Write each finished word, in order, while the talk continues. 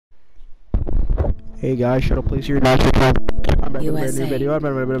Hey guys, Shuttle Police here. I'm back with a brand new video.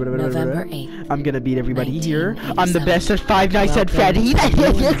 November 8th, I'm gonna beat everybody here. I'm the best at Five Nights at Freddy's.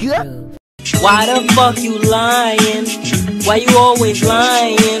 Why the fuck you lying? Why you always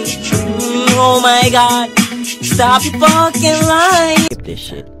lying? Oh my god, stop you fucking lying. Skip this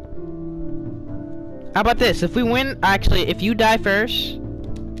shit. How about this? If we win, actually, if you die first.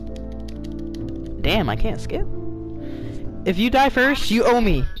 Damn, I can't skip. If you die first, you owe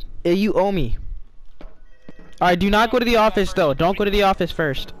me. You owe me. Alright, do not go to the office though. Don't go to the office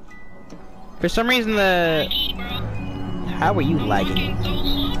first. For some reason the... How are you lagging?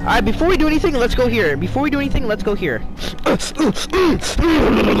 Alright, before we do anything, let's go here. Before we do anything, let's go here.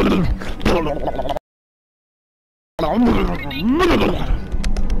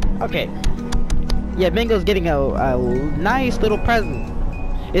 Okay. Yeah, Bingo's getting a nice little present.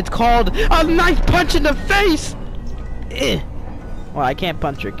 It's called a nice punch in the face! Well, I can't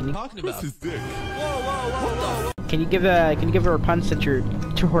punch her. Can you? Can you give her a punch at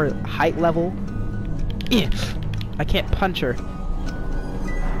to her height level? I can't punch her.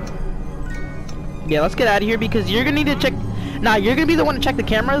 Yeah, let's get out of here because you're gonna need to check. Nah, you're gonna be the one to check the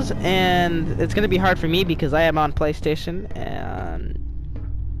cameras, and it's gonna be hard for me because I am on PlayStation and.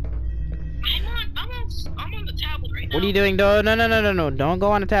 I'm on the tablet right now. What are you doing? No, don't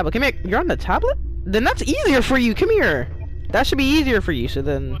go on the tablet. Come here. You're on the tablet? Then that's easier for you. Come here. That should be easier for you. So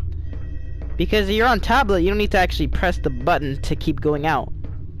then, because you're on tablet, you don't need to actually press the button to keep going out.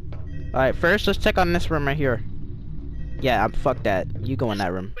 All right, first let's check on this room right here. Yeah, fuck that. You go in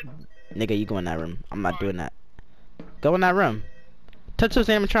that room, nigga. You go in that room. I'm not doing that. Go in that room. Touch those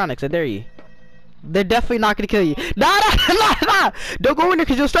animatronics. I dare you. They're definitely not gonna kill you. Nah. Don't go in there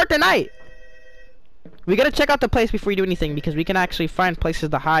because you'll start the night. We gotta check out the place before we do anything because we can actually find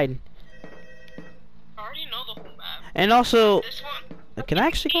places to hide. I already know the whole map. And also, This one, can I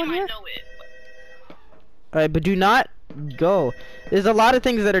actually go in here? I know it, Alright, but do not go. There's a lot of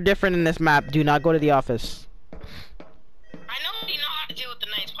things that are different in this map. Do not go to the office. I know you know how to deal with the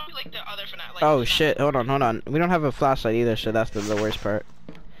nights. Probably like the other FNAF. Like Oh shit, hold on. We don't have a flashlight either, so that's the worst part.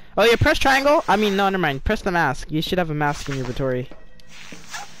 Oh yeah, press triangle. I mean, no, never mind. Press the mask. You should have a mask in your inventory.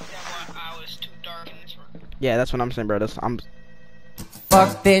 I was too dark in this room. Yeah, that's what I'm saying, bro.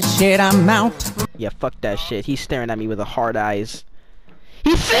 Fuck this shit, I'm out. Yeah, fuck that shit. He's staring at me with the hard eyes.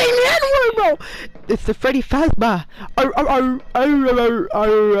 He's saying the N-word, bro! It's the Freddy Fazbear.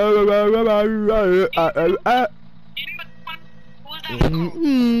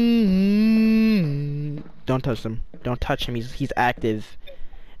 Don't touch him. Don't touch him. He's active.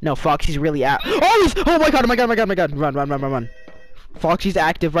 No, Foxy's really out. Oh my god. Run. Foxy's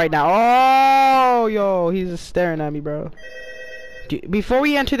active right now. Oh, yo, he's just staring at me, bro. Before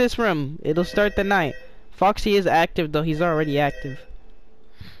we enter this room, it'll start the night. Foxy is active, though. He's already active.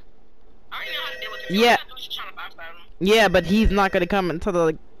 I already know how to deal with him. Yeah. All I do is just try to backstab him. Yeah, but he's not gonna come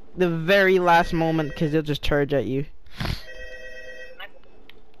until the very last moment, because he'll just charge at you.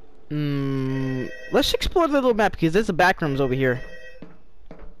 Let's explore the little map, because there's the back rooms over here.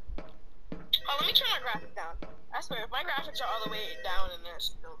 Oh, let me turn my graphics down. I swear, if my graphics are all the way down and they're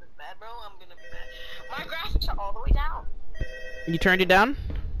still this bad, bro, I'm gonna be mad. My graphics are all the way down. You turned it down?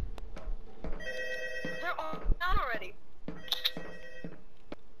 They're all down already.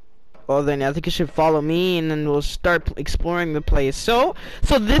 Well then, I think you should follow me, and then we'll start exploring the place. So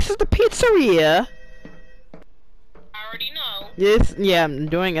this is the pizzeria. I already know. Yes, yeah, I'm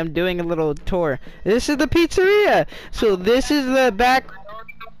doing a little tour. This is the pizzeria. So this is the back.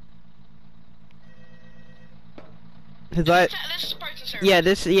 This is parts and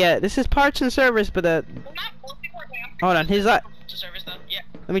service. This is parts and service, but hold on, his eye. Service though. Yeah.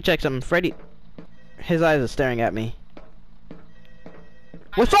 Let me check something. Freddy, his eyes are staring at me.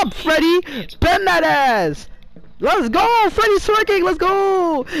 What's up, Freddy? Bend that ass! Let's go! Freddy's twerking! Let's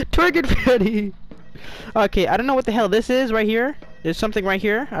go! Twerking Freddy! Okay, I don't know what the hell this is right here. There's something right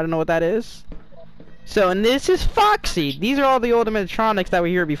here. I don't know what that is. So, and this is Foxy. These are all the old animatronics that were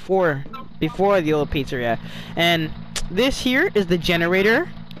here before the old pizzeria. And this here is the generator.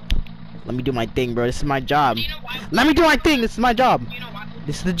 Let me do my thing, bro. This is my job. Let me do my thing. This is my job.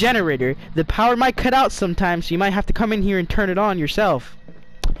 This is the generator. The power might cut out sometimes, so you might have to come in here and turn it on yourself.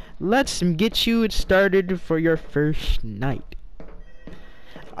 Let's get you started for your first night.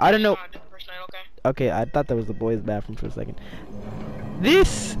 I don't know. Okay, I thought that was the boys' bathroom for a second.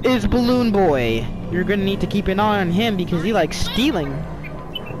 This is Balloon Boy. You're gonna need to keep an eye on him because he likes stealing.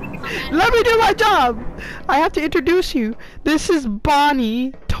 Let me do my job! I have to introduce you. This is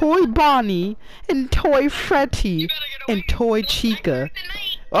Bonnie, Toy Bonnie, and Toy Freddy, and Toy Chica.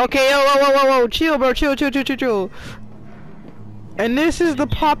 Okay, whoa, chill, bro, chill. And this is the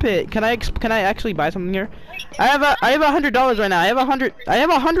puppet. Can I actually buy something here? I have $100 right now. I have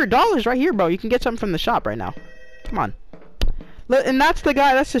 $100 right here, bro. You can get something from the shop right now. Come on. Look, and that's the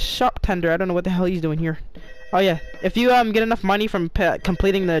guy. That's the shop tender. I don't know what the hell he's doing here. Oh yeah. If you get enough money from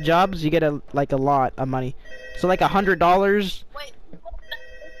completing the jobs, you get a lot of money. So like $100. Wait.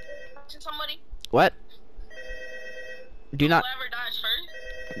 Somebody? What? Do not. Whoever dies first?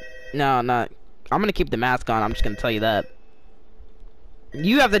 No, not. I'm gonna keep the mask on. I'm just gonna tell you that.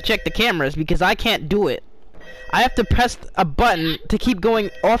 You have to check the cameras because I can't do it. I have to press a button to keep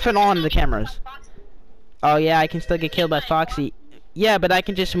going off and on the cameras. Oh yeah, I can still get killed by Foxy. Yeah, but I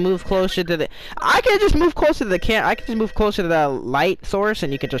can just move closer to the. I can just move closer to the I can just move closer to the light source,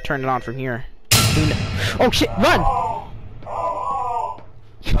 and you can just turn it on from here. Oh shit! Run!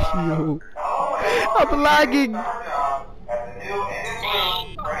 Yo, I'm lagging.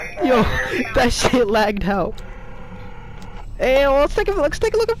 Yo, that shit lagged out. Hey, well, let's take a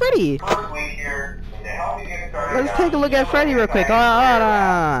look at Freddy. Let's take a look at Freddy real quick.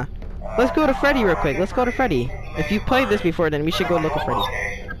 Let's go to Freddy real quick. Let's go to Freddy. If you played this before, then we should go look at Freddy.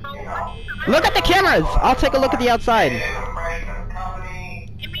 Look at the cameras! I'll take a look at the outside.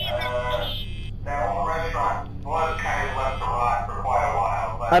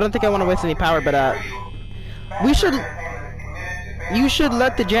 I don't think I want to waste any power, but you should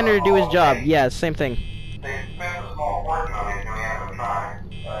let the janitor do his job. Yeah, same thing.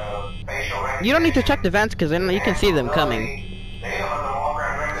 You don't need to check the vents because then you can see them coming.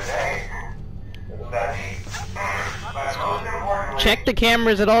 Check the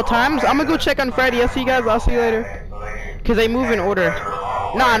cameras at all times. I'm gonna go check on Freddy. I'll see you guys. I'll see you later. Cause they move in order.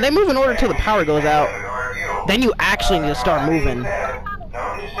 Nah, they move in order till the power goes out. Then you actually need to start moving.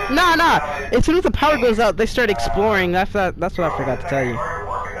 Nah. As soon as the power goes out, they start exploring. That's what I forgot to tell you.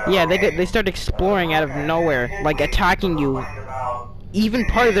 Yeah, they start exploring out of nowhere, like attacking you. Even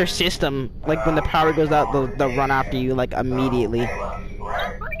part of their system, like when the power goes out, they'll run after you like immediately.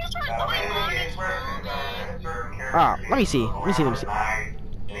 Ah, let me see. I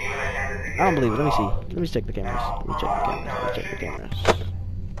don't believe it. Let me see. Let me check the cameras. Let me check the cameras.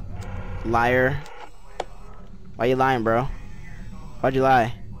 Liar. Why you lying, bro? Why'd you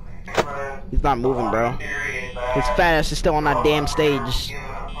lie? He's not moving, bro. His fat ass is still on that damn stage.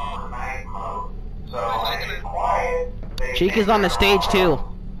 Chica's on the stage too.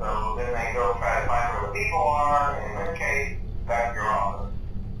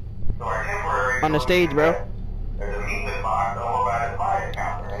 On the stage, bro.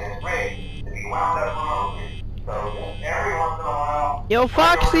 Yo,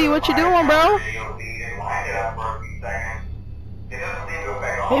 Foxy, what you doing, bro?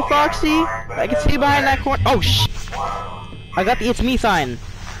 Hey, Foxy, I can see you behind that corner. Oh, I got the "It's me" sign.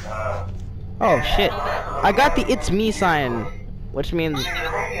 Oh shit! I got the "It's me" sign, which means.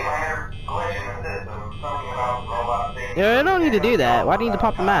 Yeah, I don't need to do that. Why do you need to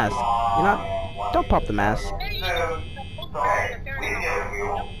pop the mask? You know, don't pop the mask.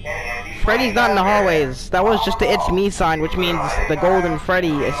 Freddy's not in the hallways. That was just the "It's me" sign, which means the golden Freddy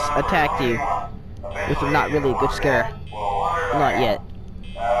has attacked you. Which is not really a good scare. Not yet.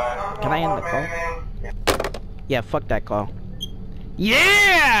 Can I end the call? Yeah, fuck that call.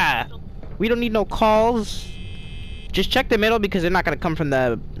 Yeah! We don't need no calls. Just check the middle because they're not gonna come from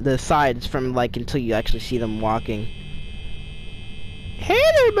the sides from like until you actually see them walking. Hey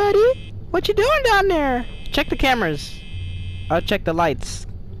there, buddy. What you doing down there? Check the cameras. I'll check the lights.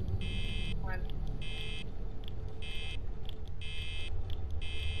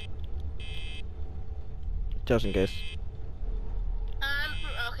 Just in case.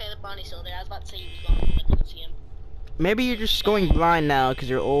 Okay, the Bonnie's still there. I was about to say he was gone, but I couldn't see him. Maybe you're just going blind now because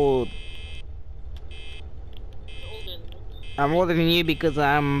you're old. I'm older than you because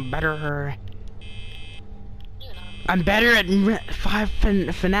I'm better. I'm better at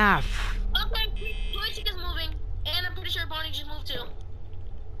FNAF. Okay, Chica's moving, and I'm pretty sure Bonnie just moved too.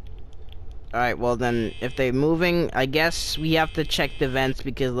 Alright, well then, if they're moving, I guess we have to check the vents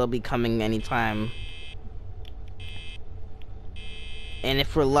because they'll be coming anytime. And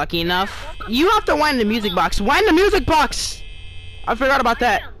if we're lucky enough, you have to wind the music box. Wind the music box! I forgot about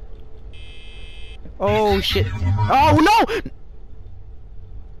that. Oh shit. Oh no!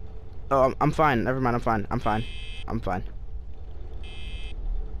 Oh, I'm fine. Never mind. I'm fine. I'm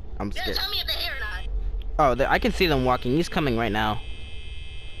scared. Tell me if they're here or not. Oh, I can see them walking. He's coming right now.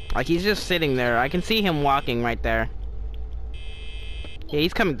 Like he's just sitting there. I can see him walking right there. Yeah,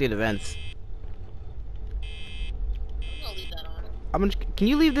 he's coming through the vents. Can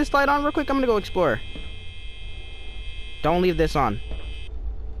you leave this light on real quick? I'm gonna go explore. Don't leave this on.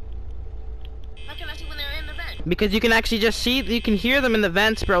 How can I see when they're in the vent? Because you can actually just see, you can hear them in the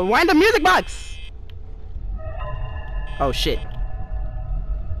vents, bro. Wind the music box! Oh shit.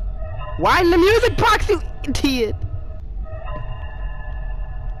 Wind the music box, you idiot!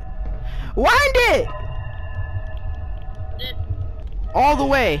 Wind it! All the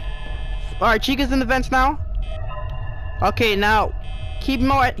way. Alright, Chica's in the vents now. Okay, now keep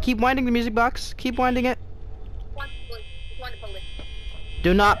winding the music box. Keep winding it.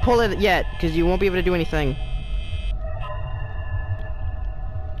 Do not pull it yet, because you won't be able to do anything.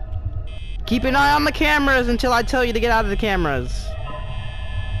 Keep an eye on the cameras until I tell you to get out of the cameras.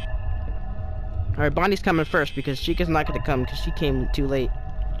 Alright, Bonnie's coming first because Chica's not going to come because she came too late.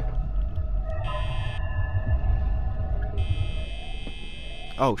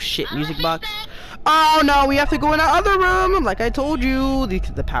 Oh shit, music box. Oh no, we have to go in the other room. Like I told you,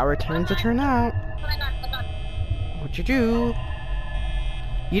 the power turns to turn out. What'd you do?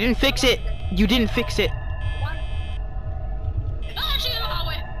 You didn't fix it. You didn't fix it.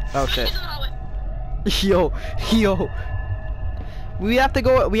 Oh shit. Yo. We have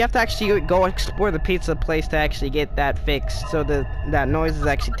to actually go explore the pizza place to actually get that fixed. So that noise is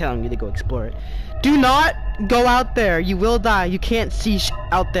actually telling you to go explore it. Do not go out there. You will die. You can't see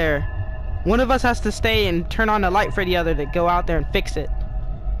out there. One of us has to stay and turn on the light for the other to go out there and fix it.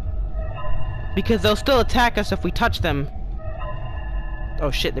 Because they'll still attack us if we touch them. Oh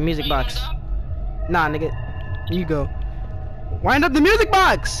shit, the music box. Nah, nigga. You go. Wind up the music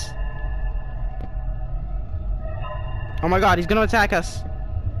box! Oh my god, he's gonna attack us.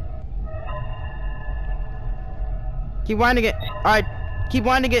 Keep winding it. Alright, keep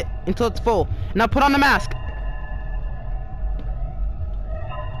winding it until it's full. Now put on the mask.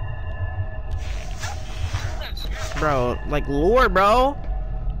 Bro, like lore, bro.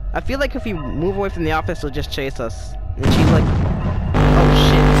 I feel like if we move away from the office, he'll just chase us. And she's like, oh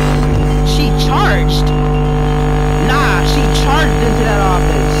shit. She charged. Nah, she charged into that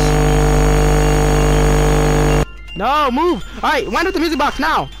office. No, move. Alright, wind up the music box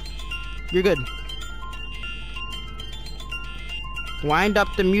now. You're good. Wind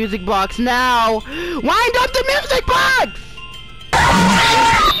up the music box now. Wind up the music box!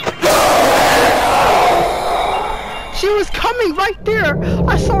 She was coming right there.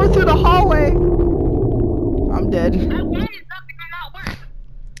 I saw her through the hallway. I'm dead. The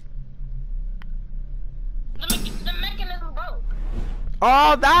mechanism broke.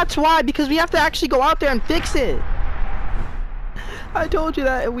 Oh, that's why. Because we have to actually go out there and fix it. I told you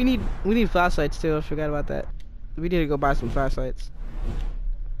that. We need flashlights too. I forgot about that. We need to go buy some flashlights.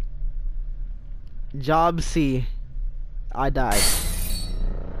 Job C. I died.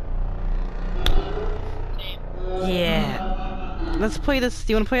 Yeah. Let's play this.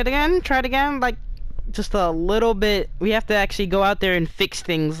 Do you want to play it again? Try it again? Like, just a little bit. We have to actually go out there and fix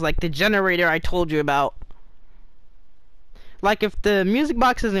things, like the generator I told you about. Like, if the music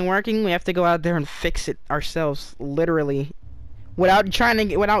box isn't working, we have to go out there and fix it ourselves, literally. Without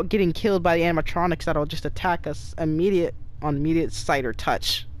getting killed by the animatronics that'll just attack us on immediate sight or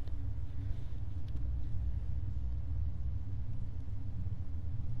touch.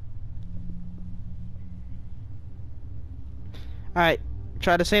 Alright,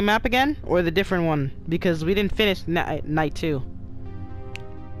 try the same map again, or the different one, because we didn't finish night 2.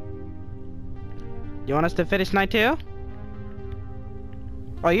 You want us to finish night 2?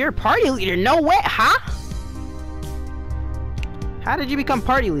 Oh, you're a party leader, no way, huh? How did you become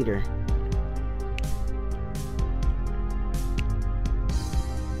party leader?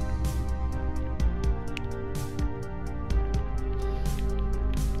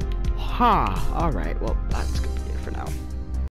 Huh, alright, well,